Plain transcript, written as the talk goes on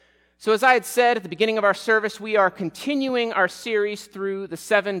So as I had said at the beginning of our service, we are continuing our series through the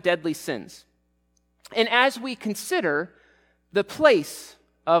 7 deadly sins. And as we consider the place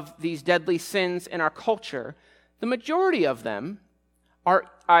of these deadly sins in our culture, the majority of them are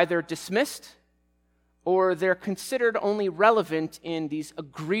either dismissed or they're considered only relevant in these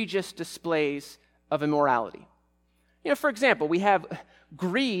egregious displays of immorality. For example, we have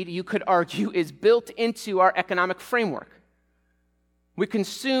greed, you could argue, is built into our economic framework. We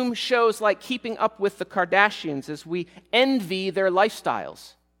consume shows like Keeping Up with the Kardashians as we envy their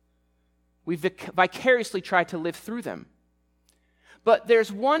lifestyles. We vicariously try to live through them. But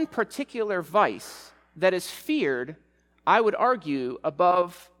there's one particular vice that is feared, I would argue,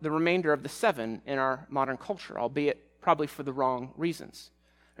 above the remainder of the 7 in our modern culture, albeit probably for the wrong reasons.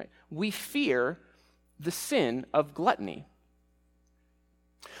 Right? We fear the sin of gluttony.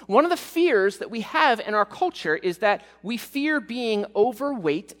 One of the fears that we have in our culture is that we fear being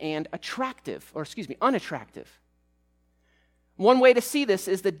overweight and unattractive. One way to see this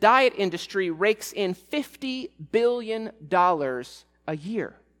is the diet industry rakes in $50 billion a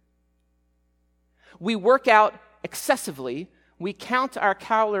year. We work out excessively, we count our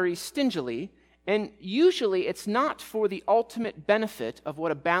calories stingily, and usually it's not for the ultimate benefit of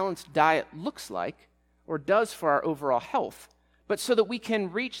what a balanced diet looks like or does for our overall health, but so that we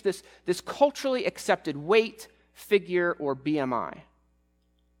can reach this culturally accepted weight, figure, or BMI.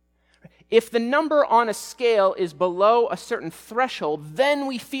 If the number on a scale is below a certain threshold, then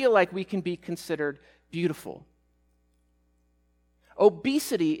we feel like we can be considered beautiful.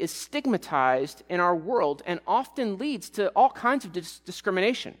 Obesity is stigmatized in our world and often leads to all kinds of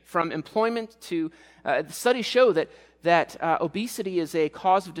discrimination, from employment to studies show that obesity is a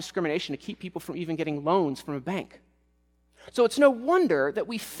cause of discrimination to keep people from even getting loans from a bank. So it's no wonder that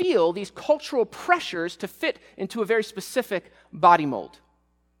we feel these cultural pressures to fit into a very specific body mold.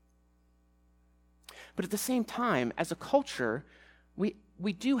 But at the same time, as a culture,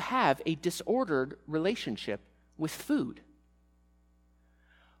 we do have a disordered relationship with food.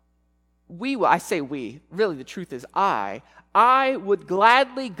 Really the truth is I would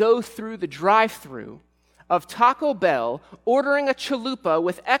gladly go through the drive-thru of Taco Bell, ordering a chalupa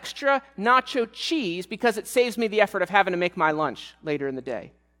with extra nacho cheese because it saves me the effort of having to make my lunch later in the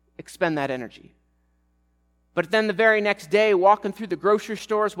day. Expend that energy. But then the very next day, walking through the grocery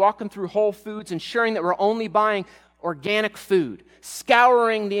stores, walking through Whole Foods, ensuring that we're only buying organic food,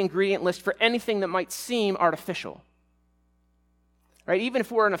 scouring the ingredient list for anything that might seem artificial. Right? Even if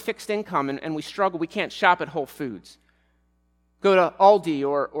we're on a fixed income and we struggle, we can't shop at Whole Foods. Go to Aldi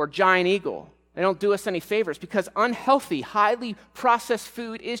or Giant Eagle. They don't do us any favors because unhealthy, highly processed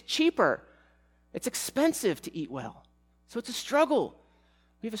food is cheaper. It's expensive to eat well. So it's a struggle.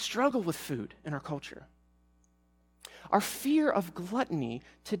 We have a struggle with food in our culture. Our fear of gluttony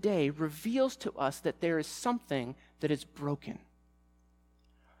today reveals to us that there is something that is broken.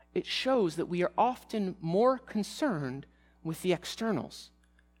 It shows that we are often more concerned with the externals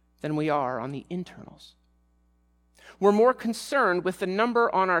than we are on the internals. We're more concerned with the number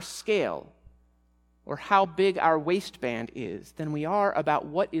on our scale or how big our waistband is than we are about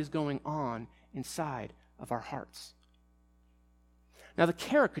what is going on inside of our hearts. Now, the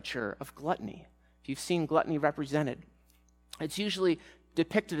caricature of gluttony, if you've seen gluttony represented, it's usually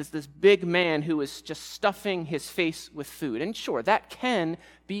depicted as this big man who is just stuffing his face with food. And sure, that can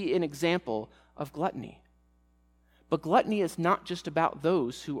be an example of gluttony. But gluttony is not just about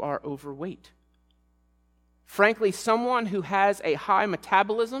those who are overweight. Frankly, someone who has a high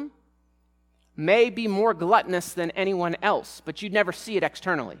metabolism may be more gluttonous than anyone else, but you'd never see it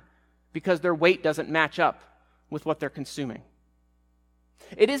externally because their weight doesn't match up with what they're consuming.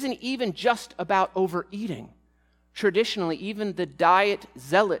 It isn't even just about overeating. Traditionally, even the diet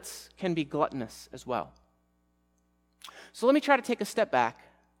zealots can be gluttonous as well. So let me try to take a step back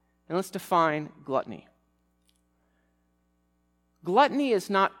and let's define gluttony. Gluttony is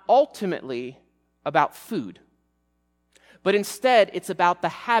not ultimately about food, but instead it's about the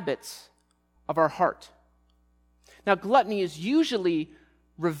habits of our heart. Now, gluttony is usually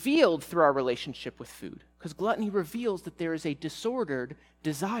revealed through our relationship with food, because gluttony reveals that there is a disordered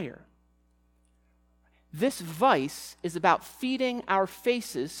desire. This vice is about feeding our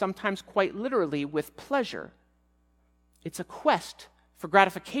faces, sometimes quite literally, with pleasure. It's a quest for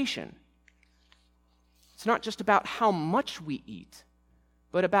gratification. It's not just about how much we eat,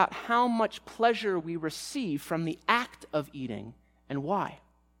 but about how much pleasure we receive from the act of eating and why.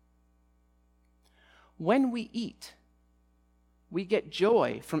 When we eat, we get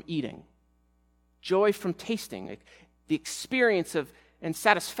joy from eating, joy from tasting, like the experience of and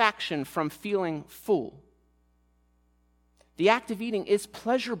satisfaction from feeling full. The act of eating is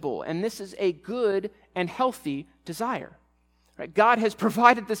pleasurable, and this is a good and healthy desire. Right? God has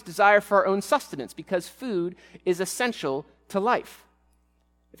provided this desire for our own sustenance because food is essential to life.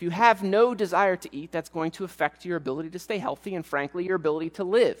 If you have no desire to eat, that's going to affect your ability to stay healthy and, frankly, your ability to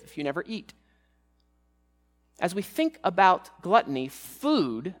live if you never eat. As we think about gluttony,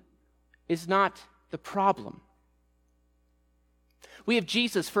 food is not the problem. We have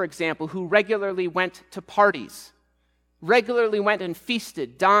Jesus, for example, who regularly went to parties, regularly went and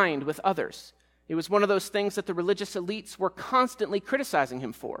feasted, dined with others. It was one of those things that the religious elites were constantly criticizing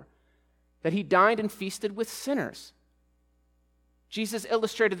him for, that he dined and feasted with sinners. Jesus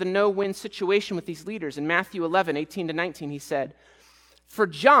illustrated the no-win situation with these leaders. In Matthew 11, 18 to 19, he said, "For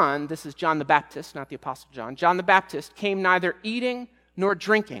John," this is John the Baptist, not the Apostle John, "John the Baptist came neither eating nor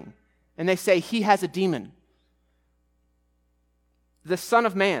drinking, and they say he has a demon. The Son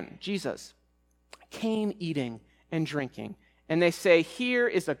of Man," Jesus, "came eating and drinking, and they say, here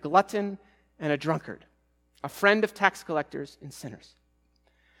is a glutton and a drunkard, a friend of tax collectors and sinners."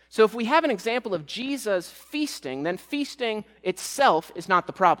 So if we have an example of Jesus feasting, then feasting itself is not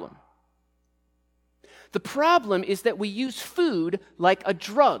the problem. The problem is that we use food like a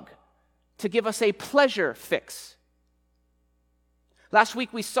drug to give us a pleasure fix. Last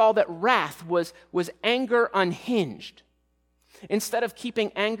week we saw that wrath was anger unhinged. Instead of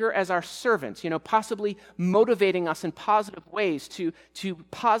keeping anger as our servants, possibly motivating us in positive ways to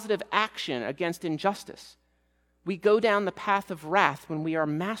positive action against injustice, we go down the path of wrath when we are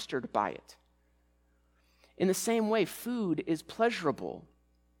mastered by it. In the same way, food is pleasurable,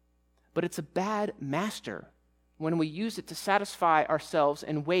 but it's a bad master when we use it to satisfy ourselves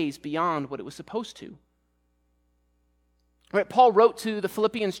in ways beyond what it was supposed to. Right, Paul wrote to the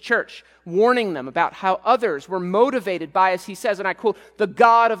Philippians church, warning them about how others were motivated by, as he says, and I quote, "the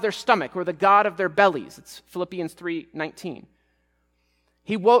god of their stomach," or "the god of their bellies." It's Philippians 3:19.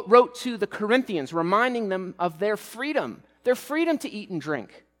 He wrote to the Corinthians, reminding them of their freedom to eat and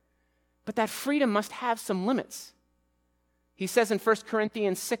drink. But that freedom must have some limits. He says in 1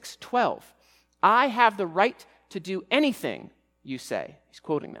 Corinthians 6:12, "I have the right to do anything, you say." He's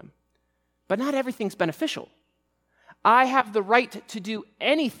quoting them. "But not everything's beneficial. I have the right to do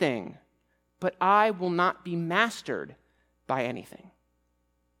anything, but I will not be mastered by anything."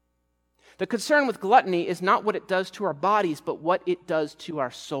 The concern with gluttony is not what it does to our bodies, but what it does to our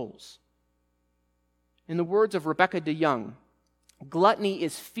souls. In the words of Rebecca DeYoung, gluttony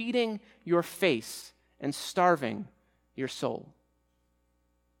is feeding your face and starving your soul.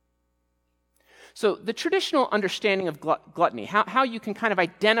 So the traditional understanding of gluttony, how you can kind of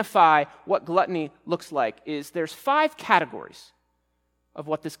identify what gluttony looks like, is there's 5 categories of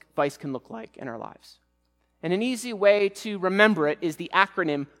what this vice can look like in our lives. And an easy way to remember it is the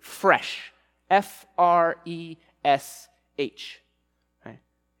acronym FRESH, F-R-E-S-H. Right?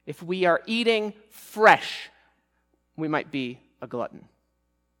 If we are eating fresh, we might be a glutton.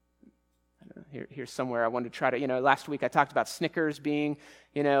 Here's somewhere I wanted to try to, last week I talked about Snickers being,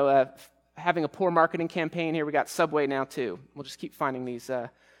 having a poor marketing campaign. Here we got Subway now too. We'll just keep finding these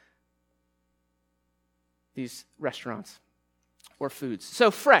restaurants or foods. So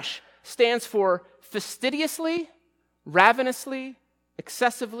fresh stands for fastidiously, ravenously,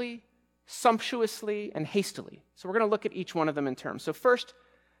 excessively, sumptuously, and hastily. So we're going to look at each one of them in turn. So first,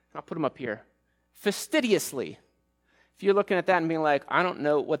 I'll put them up here. Fastidiously. If you're looking at that and being like, I don't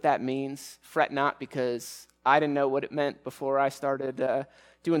know what that means, fret not, because I didn't know what it meant before I started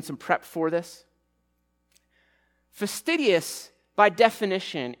doing some prep for this. Fastidious, by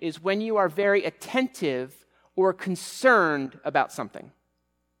definition, is when you are very attentive or concerned about something.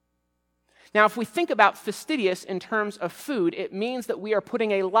 Now, if we think about fastidious in terms of food, it means that we are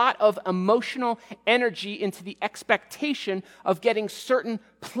putting a lot of emotional energy into the expectation of getting certain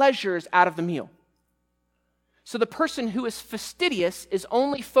pleasures out of the meal. So the person who is fastidious is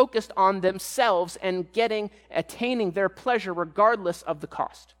only focused on themselves and attaining their pleasure regardless of the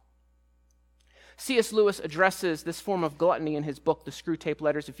cost. C.S. Lewis addresses this form of gluttony in his book, The Screwtape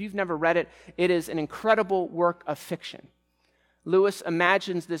Letters. If you've never read it, it is an incredible work of fiction. Lewis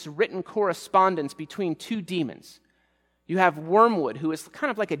imagines this written correspondence between 2 demons. You have Wormwood, who is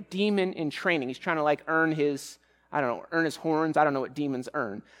kind of like a demon in training. He's trying to earn his horns. I don't know what demons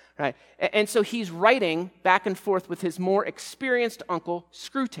earn. Right? And so he's writing back and forth with his more experienced uncle,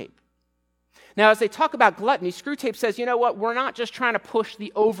 Screwtape. Now, as they talk about gluttony, Screwtape says, you know what, we're not just trying to push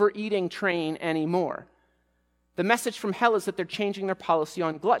the overeating train anymore. The message from hell is that they're changing their policy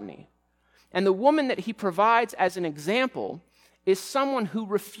on gluttony. And the woman that he provides as an example is someone who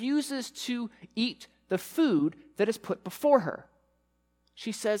refuses to eat the food that is put before her.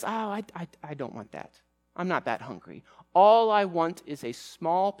 She says, I don't want that. I'm not that hungry. All I want is a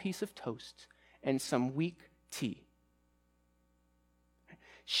small piece of toast and some weak tea.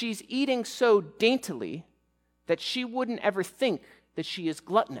 She's eating so daintily that she wouldn't ever think that she is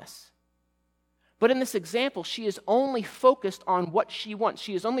gluttonous. But in this example, she is only focused on what she wants.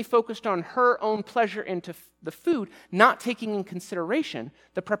 She is only focused on her own pleasure into the food, not taking in consideration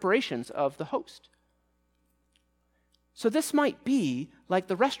the preparations of the host. So this might be like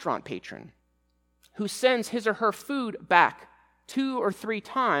the restaurant patron who sends his or her food back 2 or 3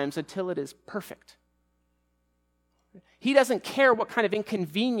 times until it is perfect. He doesn't care what kind of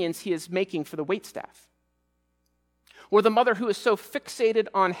inconvenience he is making for the waitstaff. Or the mother who is so fixated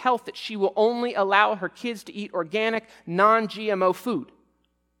on health that she will only allow her kids to eat organic, non-GMO food.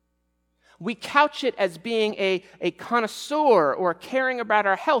 We couch it as being a connoisseur or caring about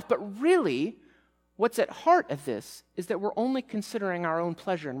our health, but really, what's at heart of this is that we're only considering our own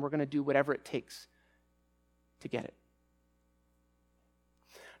pleasure and we're going to do whatever it takes to get it.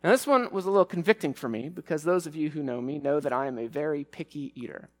 Now, this one was a little convicting for me because those of you who know me know that I am a very picky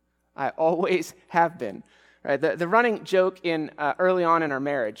eater. I always have been. Right? The running joke early on in our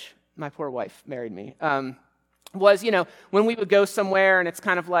marriage, my poor wife married me, was, when we would go somewhere and it's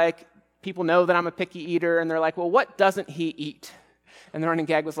kind of like people know that I'm a picky eater and they're like, well, what doesn't he eat? And the running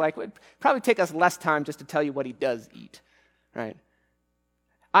gag was like, it would probably take us less time just to tell you what he does eat, right?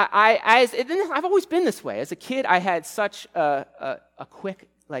 I've always been this way. As a kid, I had such a quick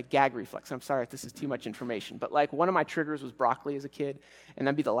gag reflex. I'm sorry if this is too much information, but one of my triggers was broccoli as a kid, and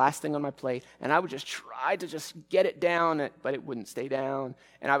that'd be the last thing on my plate, and I would just try to just get it down, but it wouldn't stay down,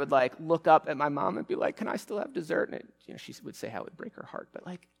 and I would look up at my mom and be like, can I still have dessert? And she would say how it would break her heart, but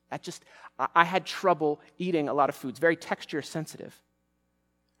I had trouble eating a lot of foods, very texture sensitive.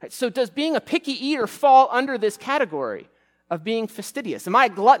 Right? So does being a picky eater fall under this category of being fastidious? Am I a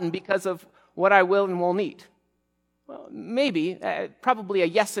glutton because of what I will and won't eat? Well, maybe, probably a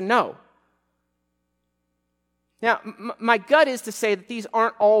yes and no. Now, my gut is to say that these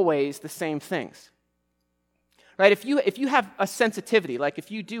aren't always the same things. Right? If you have a sensitivity, if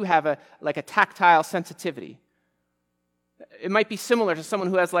you do have a tactile sensitivity, it might be similar to someone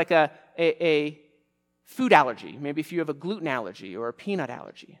who has a food allergy. Maybe if you have a gluten allergy or a peanut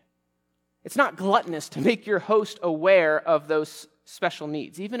allergy. It's not gluttonous to make your host aware of those special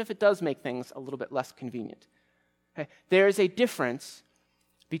needs, even if it does make things a little bit less convenient. Okay? There is a difference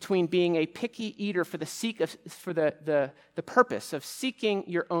between being a picky eater for the purpose of seeking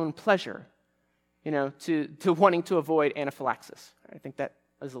your own pleasure, to wanting to avoid anaphylaxis. I think that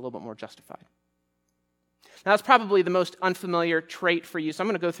is a little bit more justified. Now, that's probably the most unfamiliar trait for you, so I'm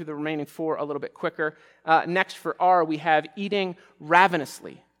going to go through the remaining 4 a little bit quicker. Next, for R, we have eating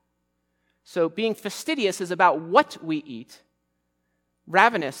ravenously. So being fastidious is about what we eat.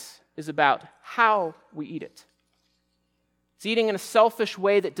 Ravenous is about how we eat it. It's eating in a selfish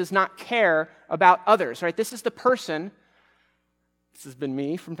way that does not care about others, right? This is the person, this has been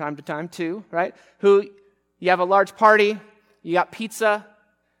me from time to time too, right? Who, you have a large party, you got pizza,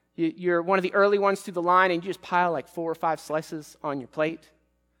 you're one of the early ones through the line, and you just pile 4 or 5 slices on your plate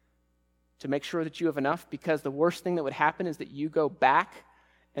to make sure that you have enough, because the worst thing that would happen is that you go back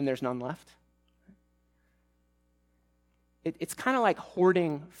and there's none left. It's kind of like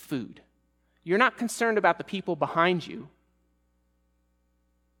hoarding food. You're not concerned about the people behind you.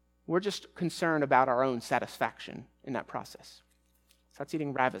 We're just concerned about our own satisfaction in that process. So that's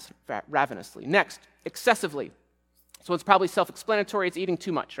eating ravenously. Next, excessively. So it's probably self-explanatory. It's eating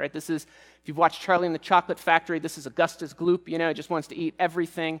too much, right? This is, if you've watched Charlie and the Chocolate Factory, this is Augustus Gloop. It just wants to eat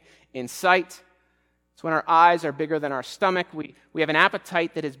everything in sight. It's when our eyes are bigger than our stomach. We have an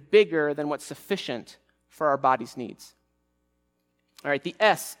appetite that is bigger than what's sufficient for our body's needs. All right, the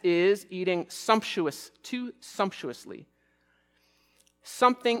S is eating too sumptuously.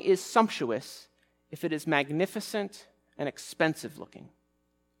 Something is sumptuous if it is magnificent and expensive looking.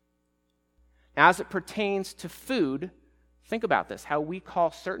 Now, as it pertains to food, think about this, how we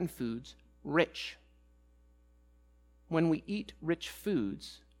call certain foods rich. When we eat rich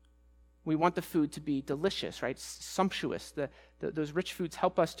foods, we want the food to be delicious, right? Sumptuous. Those rich foods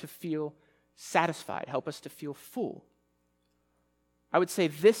help us to feel satisfied, help us to feel full. I would say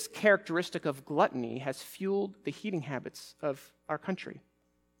this characteristic of gluttony has fueled the eating habits of our country.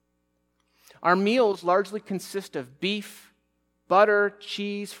 Our meals largely consist of beef, butter,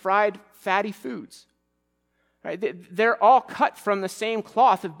 cheese, fried, fatty foods. Right? They're all cut from the same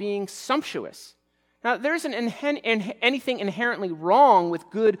cloth of being sumptuous. Now, there isn't anything inherently wrong with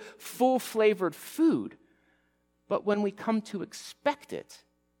good, full-flavored food, but when we come to expect it,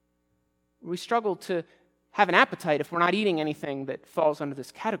 we struggle to have an appetite if we're not eating anything that falls under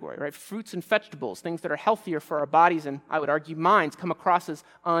this category, right? Fruits and vegetables, things that are healthier for our bodies and, I would argue, minds, come across as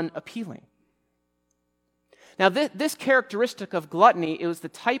unappealing. Now, this characteristic of gluttony, it was the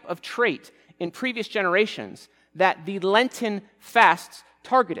type of trait in previous generations that the Lenten fasts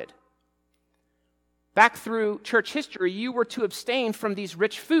targeted. Back through church history, you were to abstain from these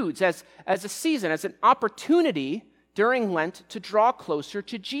rich foods as a season, as an opportunity during Lent to draw closer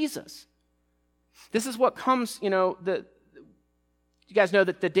to Jesus. This is what comes, you guys know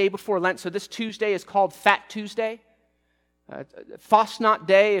that the day before Lent, so this Tuesday is called Fat Tuesday. Fastnacht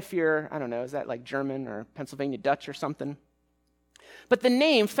Day, if you're, I don't know, is that like German or Pennsylvania Dutch or something? But the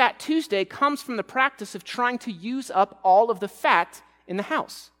name Fat Tuesday comes from the practice of trying to use up all of the fat in the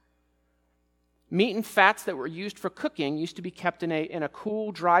house. Meat and fats that were used for cooking used to be kept in a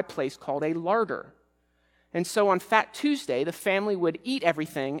cool, dry place called a larder. And so on Fat Tuesday, the family would eat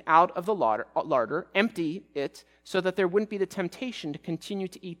everything out of the larder, empty it, so that there wouldn't be the temptation to continue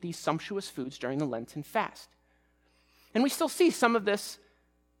to eat these sumptuous foods during the Lenten fast. And we still see some of this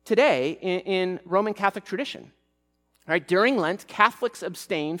today in Roman Catholic tradition. Right? During Lent, Catholics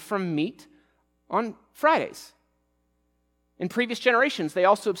abstain from meat on Fridays. In previous generations, they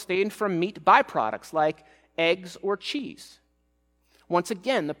also abstained from meat byproducts like eggs or cheese. Once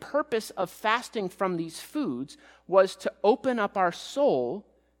again, the purpose of fasting from these foods was to open up our soul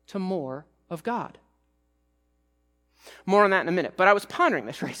to more of God. More on that in a minute. But I was pondering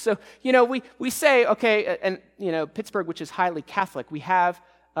this, right? So, we say, okay, and, Pittsburgh, which is highly Catholic, we have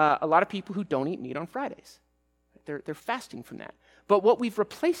a lot of people who don't eat meat on Fridays. They're fasting from that. But what we've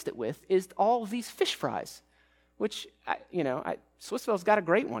replaced it with is all of these fish fries, which, Swissville's got a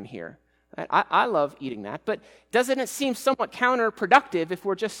great one here. I love eating that. But doesn't it seem somewhat counterproductive if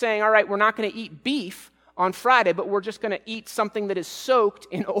we're just saying, all right, we're not going to eat beef on Friday, but we're just going to eat something that is soaked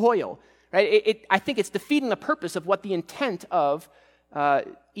in oil? Right? I think it's defeating the purpose of what the intent of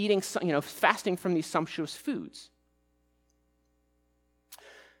fasting from these sumptuous foods.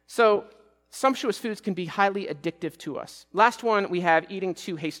 So, sumptuous foods can be highly addictive to us. Last one, we have eating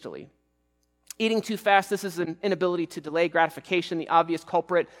too hastily. Eating too fast, this is an inability to delay gratification. The obvious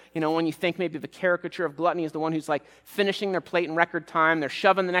culprit, when you think maybe the caricature of gluttony is the one who's like finishing their plate in record time, they're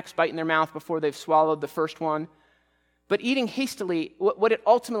shoving the next bite in their mouth before they've swallowed the first one. But eating hastily, what it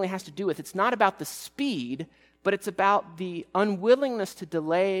ultimately has to do with, it's not about the speed, but it's about the unwillingness to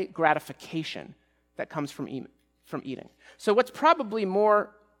delay gratification that comes from eating. So what's probably more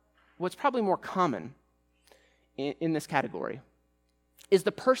common in this category is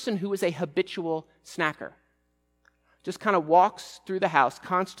the person who is a habitual snacker. Just kind of walks through the house,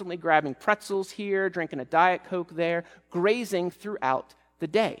 constantly grabbing pretzels here, drinking a Diet Coke there, grazing throughout the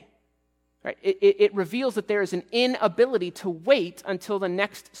day. Right? It reveals that there is an inability to wait until the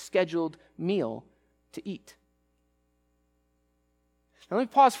next scheduled meal to eat. Now let me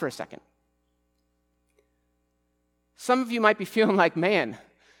pause for a second. Some of you might be feeling like, man,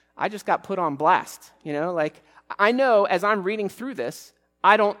 I just got put on blast. I know as I'm reading through this,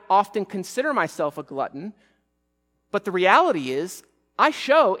 I don't often consider myself a glutton, but the reality is I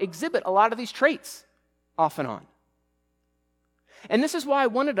exhibit a lot of these traits off and on. And this is why I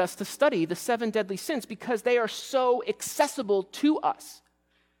wanted us to study the 7 deadly sins, because they are so accessible to us.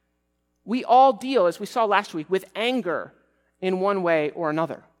 We all deal, as we saw last week, with anger in one way or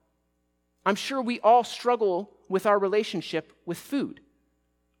another. I'm sure we all struggle with our relationship with food.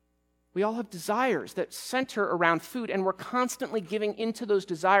 We all have desires that center around food, and we're constantly giving into those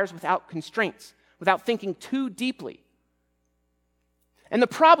desires without constraints, without thinking too deeply. And the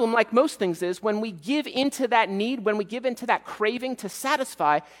problem, like most things, is when we give into that need, when we give into that craving to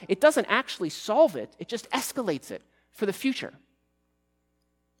satisfy, it doesn't actually solve it. It just escalates it for the future.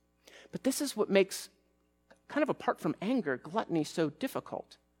 But this is what makes, kind of apart from anger, gluttony so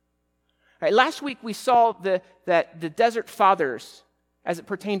difficult. Right, last week we saw that the Desert Fathers, as it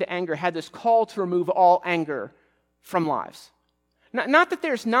pertained to anger, had this call to remove all anger from lives. Not that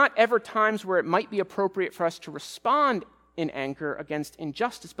there's not ever times where it might be appropriate for us to respond in anger against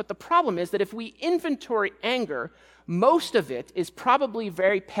injustice, but the problem is that if we inventory anger, most of it is probably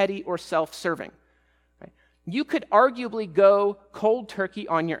very petty or self-serving. Right? You could arguably go cold turkey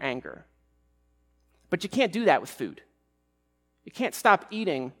on your anger, but you can't do that with food. You can't stop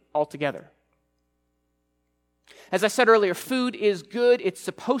eating altogether. As I said earlier, food is good. It's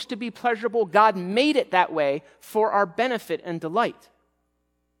supposed to be pleasurable. God made it that way for our benefit and delight.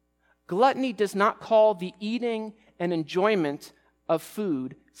 Gluttony does not call the eating and enjoyment of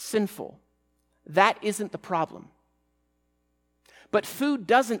food sinful. That isn't the problem. But food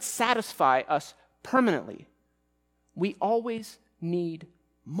doesn't satisfy us permanently. We always need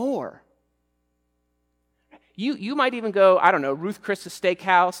more. You might even go, I don't know, Ruth Chris's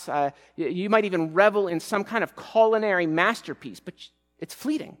Steakhouse. You might even revel in some kind of culinary masterpiece, but it's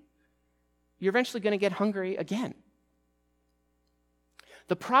fleeting. You're eventually going to get hungry again.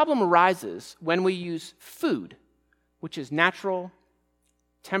 The problem arises when we use food, which is natural,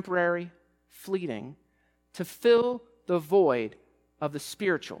 temporary, fleeting, to fill the void of the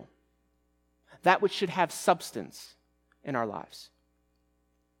spiritual, that which should have substance in our lives.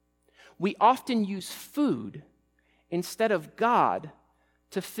 We often use food instead of God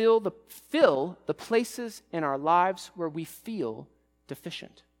to fill the places in our lives where we feel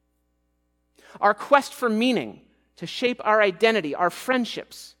deficient. Our quest for meaning, to shape our identity, our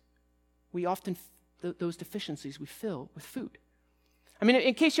friendships, we often, those deficiencies we fill with food. I mean,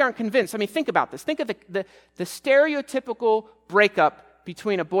 in case you aren't convinced, think about this. Think of the stereotypical breakup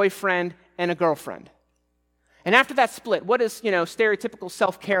between a boyfriend and a girlfriend. And after that split, what does, stereotypical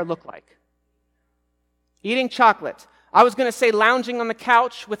self-care look like? Eating chocolate. I was going to say lounging on the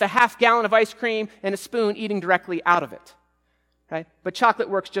couch with a half gallon of ice cream and a spoon, eating directly out of it. Right? But chocolate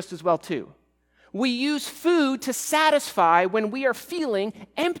works just as well too. We use food to satisfy when we are feeling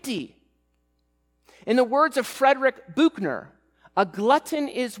empty. In the words of Frederick Buechner, a glutton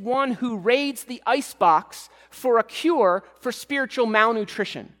is one who raids the icebox for a cure for spiritual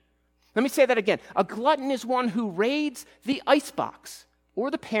malnutrition. Let me say that again. A glutton is one who raids the icebox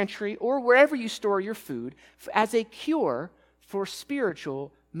or the pantry or wherever you store your food as a cure for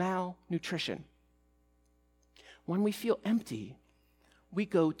spiritual malnutrition. When we feel empty, we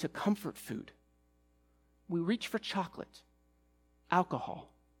go to comfort food. We reach for chocolate, alcohol,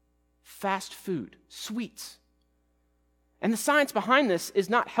 fast food, sweets. And the science behind this is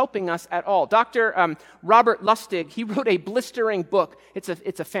not helping us at all. Dr. Robert Lustig, he wrote a blistering book. It's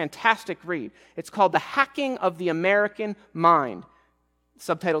a fantastic read. It's called The Hacking of the American Mind. The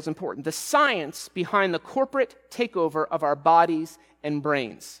subtitle's important. The Science Behind the Corporate Takeover of Our Bodies and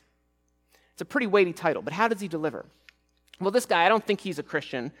Brains. It's a pretty weighty title, but how does he deliver? Well, this guy, I don't think he's a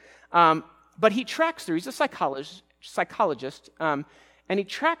Christian, but he tracks through, he's a psychologist, and he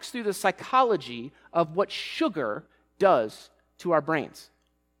tracks through the psychology of what sugar does to our brains.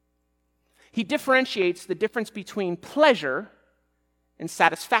 He differentiates the difference between pleasure and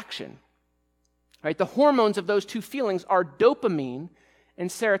satisfaction. Right? The hormones of those two feelings are dopamine and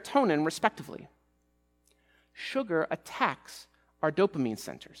serotonin, respectively. Sugar attacks our dopamine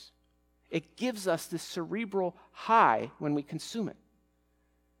centers. It gives us this cerebral high when we consume it.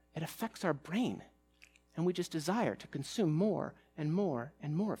 It affects our brain, and we just desire to consume more and more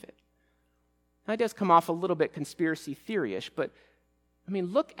and more of it. Now, it does come off a little bit conspiracy theory-ish, but,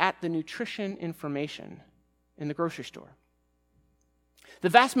 look at the nutrition information in the grocery store. The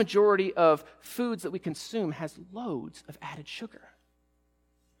vast majority of foods that we consume has loads of added sugar.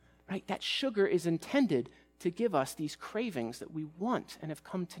 Right? That sugar is intended to give us these cravings that we want and have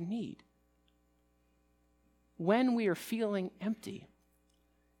come to need. When we are feeling empty,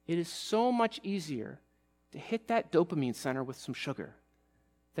 it is so much easier to hit that dopamine center with some sugar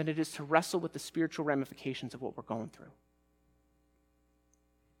than it is to wrestle with the spiritual ramifications of what we're going through.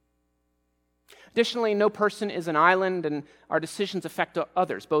 Additionally, no person is an island, and our decisions affect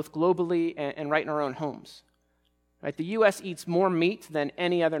others, both globally and right in our own homes. Right? The U.S. eats more meat than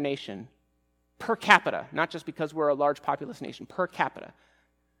any other nation per capita, not just because we're a large populous nation, per capita.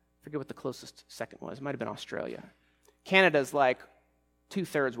 I forget what the closest second was. It might have been Australia. Canada's like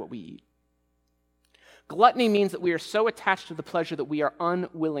 2/3 what we eat. Gluttony means that we are so attached to the pleasure that we are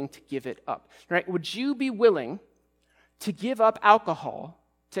unwilling to give it up. Right? Would you be willing to give up alcohol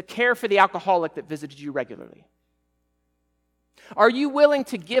to care for the alcoholic that visited you regularly? Are you willing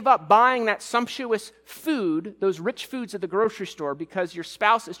to give up buying that sumptuous food, those rich foods at the grocery store, because your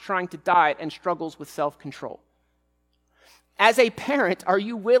spouse is trying to diet and struggles with self-control? As a parent, are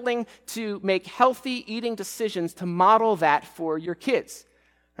you willing to make healthy eating decisions to model that for your kids?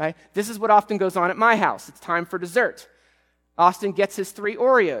 Right? This is what often goes on at my house. It's time for dessert. Austin gets his 3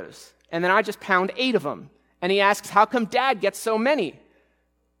 Oreos, and then I just pound 8 of them. And he asks, how come Dad gets so many?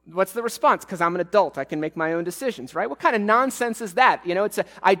 What's the response? Because I'm an adult. I can make my own decisions, right? What kind of nonsense is that? It's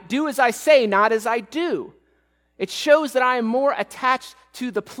I do as I say, not as I do. It shows that I am more attached to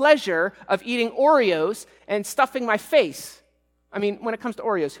the pleasure of eating Oreos and stuffing my face. When it comes to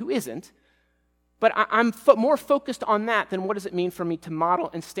Oreos, who isn't? But I'm more focused on that than what does it mean for me to model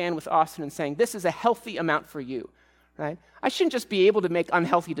and stand with Austin and saying, this is a healthy amount for you, right? I shouldn't just be able to make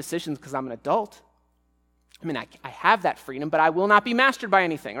unhealthy decisions because I'm an adult. I have that freedom, but I will not be mastered by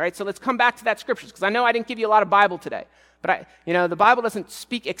anything, right? So let's come back to that scriptures, because I know I didn't give you a lot of Bible today. But the Bible doesn't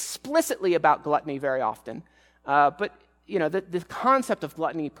speak explicitly about gluttony very often. But the concept of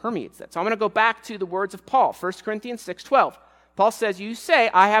gluttony permeates that. So I'm going to go back to the words of Paul, 1 Corinthians 6:12. Paul says, you say,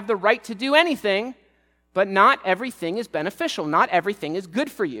 I have the right to do anything, but not everything is beneficial. Not everything is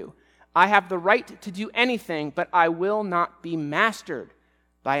good for you. I have the right to do anything, but I will not be mastered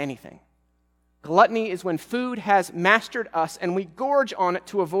by anything. Gluttony is when food has mastered us and we gorge on it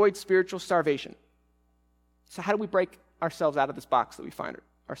to avoid spiritual starvation. So how do we break ourselves out of this box that we find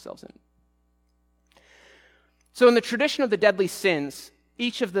ourselves in? So in the tradition of the deadly sins,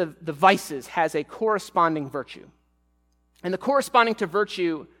 each of the vices has a corresponding virtue. And the corresponding to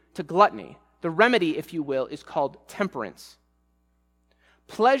virtue, to gluttony, the remedy, if you will, is called temperance.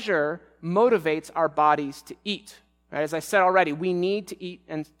 Pleasure motivates our bodies to eat. Right? As I said already, we need to eat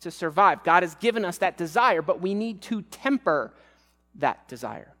and to survive. God has given us that desire, but we need to temper that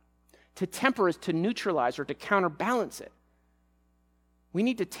desire. To temper is to neutralize or to counterbalance it. We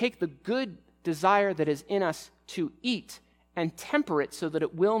need to take the good desire that is in us to eat and temper it so that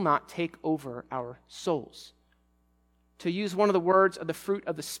it will not take over our souls. To use one of the words of the fruit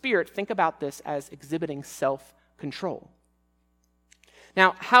of the Spirit, think about this as exhibiting self-control.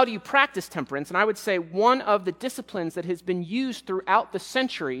 Now, how do you practice temperance? And I would say one of the disciplines that has been used throughout the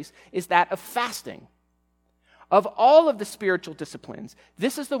centuries is that of fasting. Of all of the spiritual disciplines,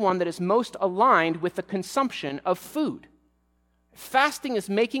 this is the one that is most aligned with the consumption of food. Fasting is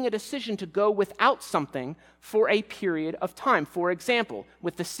making a decision to go without something for a period of time. For example,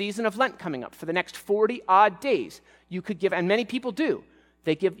 with the season of Lent coming up, for the next 40-odd days, you could give, and many people do,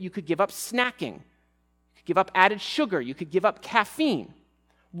 you could give up snacking, you could give up added sugar, you could give up caffeine.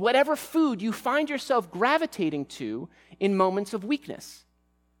 Whatever food you find yourself gravitating to in moments of weakness.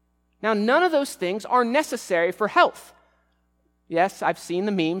 Now, none of those things are necessary for health. Yes, I've seen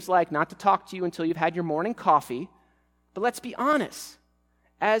the memes like not to talk to you until you've had your morning coffee. But let's be honest,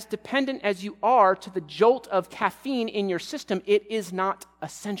 as dependent as you are to the jolt of caffeine in your system, it is not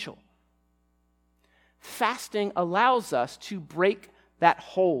essential. Fasting allows us to break that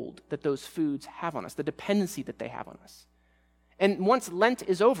hold that those foods have on us, the dependency that they have on us. And once Lent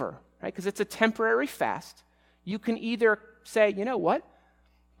is over, right, because it's a temporary fast, you can either say, you know what,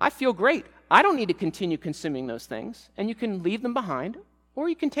 I feel great. I don't need to continue consuming those things, and you can leave them behind, or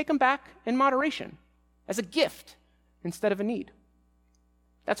you can take them back in moderation as a gift instead of a need.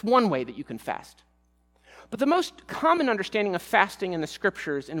 That's one way that you can fast. But the most common understanding of fasting in the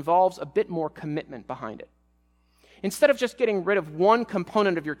scriptures involves a bit more commitment behind it. Instead of just getting rid of one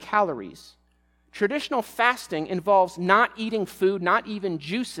component of your calories, traditional fasting involves not eating food, not even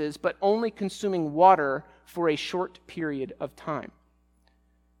juices, but only consuming water for a short period of time.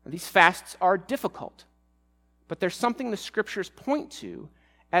 Now, these fasts are difficult, but there's something the scriptures point to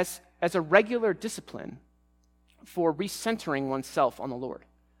as a regular discipline for recentering oneself on the Lord.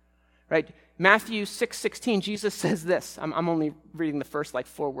 Right? Matthew 6:16, Jesus says this. I'm only reading the first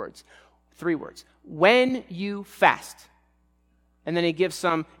 3 words. When you fast. And then he gives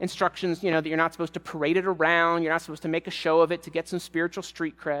some instructions, that you're not supposed to parade it around, you're not supposed to make a show of it to get some spiritual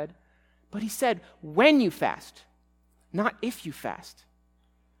street cred. But he said, when you fast, not if you fast.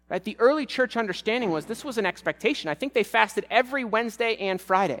 Right? The early church understanding was this was an expectation. I think they fasted every Wednesday and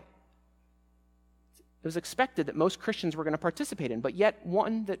Friday. It was expected that most Christians were going to participate in, but yet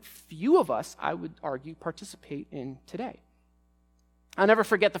one that few of us, I would argue, participate in today. I'll never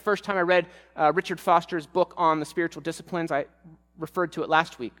forget the first time I read Richard Foster's book on the spiritual disciplines. I referred to it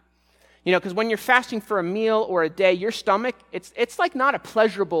last week. Because when you're fasting for a meal or a day, your stomach, it's like not a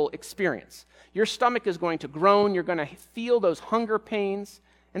pleasurable experience. Your stomach is going to groan, you're going to feel those hunger pains,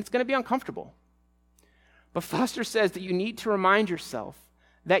 and it's going to be uncomfortable. But Foster says that you need to remind yourself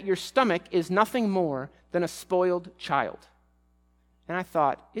that your stomach is nothing more than a spoiled child. And I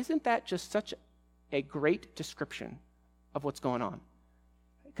thought, isn't that just such a great description of what's going on?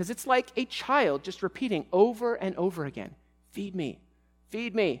 Because it's like a child just repeating over and over again, feed me,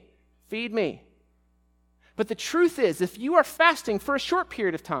 feed me, feed me. But the truth is, if you are fasting for a short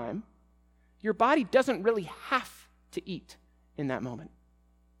period of time, your body doesn't really have to eat in that moment.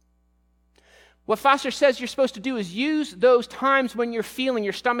 What Foster says you're supposed to do is use those times when you're feeling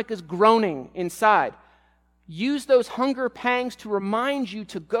your stomach is groaning inside. Use those hunger pangs to remind you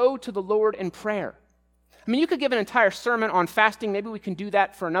to go to the Lord in prayer. I mean, you could give an entire sermon on fasting. Maybe we can do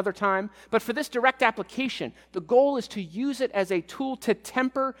that for another time. But for this direct application, the goal is to use it as a tool to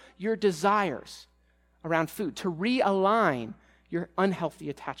temper your desires around food, to realign your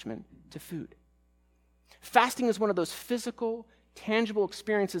unhealthy attachment to food. Fasting is one of those physical, tangible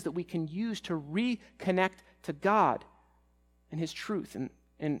experiences that we can use to reconnect to God and His truth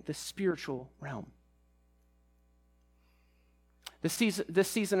in the spiritual realm. This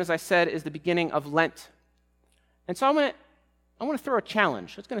season, as I said, is the beginning of Lent. And so I want to throw a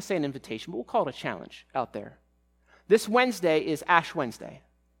challenge. I was going to say an invitation, but we'll call it a challenge out there. This Wednesday is Ash Wednesday,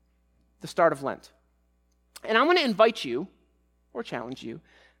 the start of Lent. And I want to invite you, or challenge you,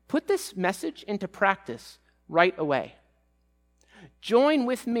 put this message into practice right away. Join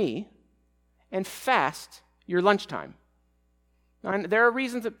with me and fast your lunchtime. And there are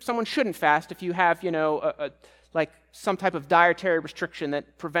reasons that someone shouldn't fast if you have, like some type of dietary restriction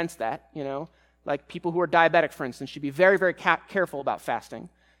that prevents that, Like people who are diabetic, for instance, should be very, very careful about fasting.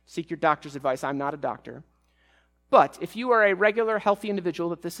 Seek your doctor's advice. I'm not a doctor. But if you are a regular, healthy individual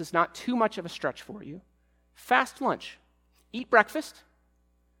that this is not too much of a stretch for you, fast lunch. Eat breakfast,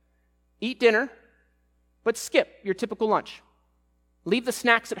 eat dinner, but skip your typical lunch. Leave the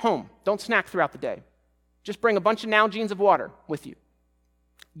snacks at home. Don't snack throughout the day. Just bring a bunch of Nalgene's of water with you.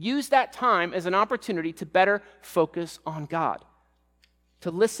 Use that time as an opportunity to better focus on God, to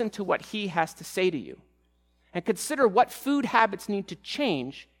listen to what He has to say to you, and consider what food habits need to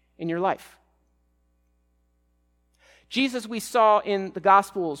change in your life. Jesus, we saw in the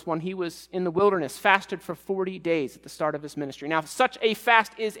Gospels when He was in the wilderness, fasted for 40 days at the start of His ministry. Now, such a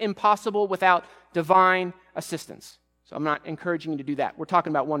fast is impossible without divine assistance. So I'm not encouraging you to do that. We're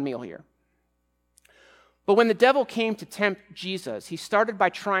talking about one meal here. But when the devil came to tempt Jesus, he started by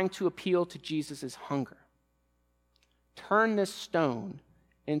trying to appeal to Jesus' hunger. Turn this stone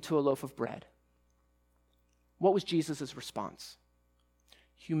into a loaf of bread. What was Jesus' response?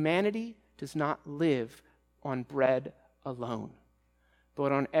 Humanity does not live on bread alone,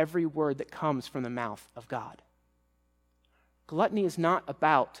 but on every word that comes from the mouth of God. Gluttony is not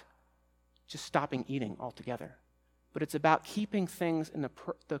about just stopping eating altogether, but it's about keeping things in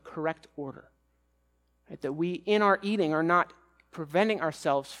the correct order. Right? That we, in our eating, are not preventing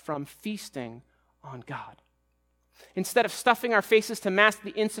ourselves from feasting on God. Instead of stuffing our faces to mask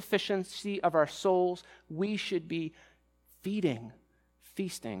the insufficiency of our souls, we should be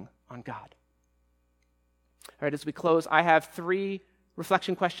feasting on God. All right, as we close, I have 3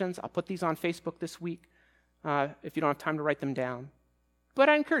 reflection questions. I'll put these on Facebook this week if you don't have time to write them down. But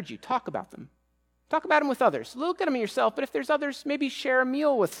I encourage you, talk about them. Talk about them with others. Look at them yourself, but if there's others, maybe share a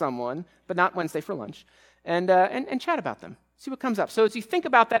meal with someone, but not Wednesday for lunch, and chat about them. See what comes up. So as you think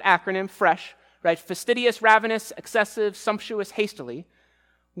about that acronym, FRESH, right? Fastidious, ravenous, excessive, sumptuous, hastily.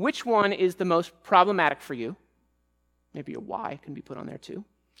 Which one is the most problematic for you? Maybe a why can be put on there too.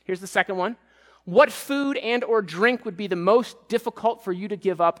 Here's the second one. What food and or drink would be the most difficult for you to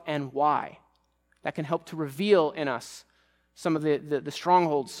give up and why? That can help to reveal in us some of the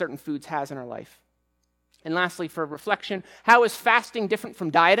strongholds certain foods has in our life. And lastly, for reflection, how is fasting different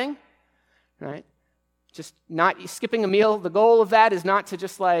from dieting? Right? Just not skipping a meal. The goal of that is not to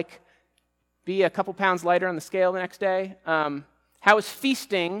just be a couple pounds lighter on the scale the next day. How is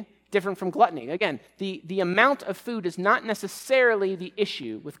feasting different from gluttony? Again, the amount of food is not necessarily the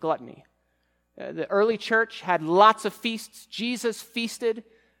issue with gluttony. The early church had lots of feasts. Jesus feasted.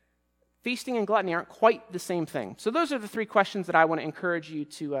 Feasting and gluttony aren't quite the same thing. So those are the 3 questions that I want to encourage you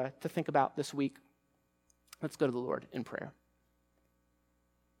to think about this week. Let's go to the Lord in prayer.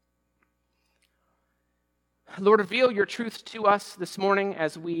 Lord, reveal your truth to us this morning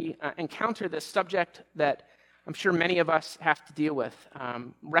as we encounter this subject that I'm sure many of us have to deal with.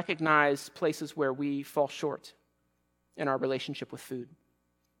 Recognize places where we fall short in our relationship with food.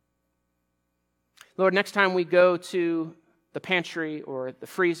 Lord, next time we go to the pantry or the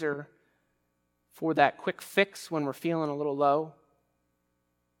freezer for that quick fix when we're feeling a little low,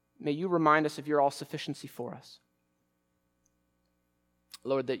 may you remind us of your all-sufficiency for us.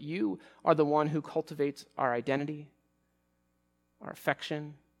 Lord, that you are the one who cultivates our identity, our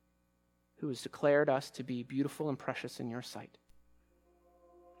affection, who has declared us to be beautiful and precious in your sight.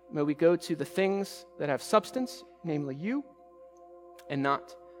 May we go to the things that have substance, namely you, and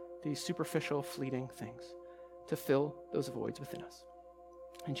not these superficial, fleeting things, to fill those voids within us.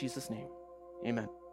 In Jesus' name, amen.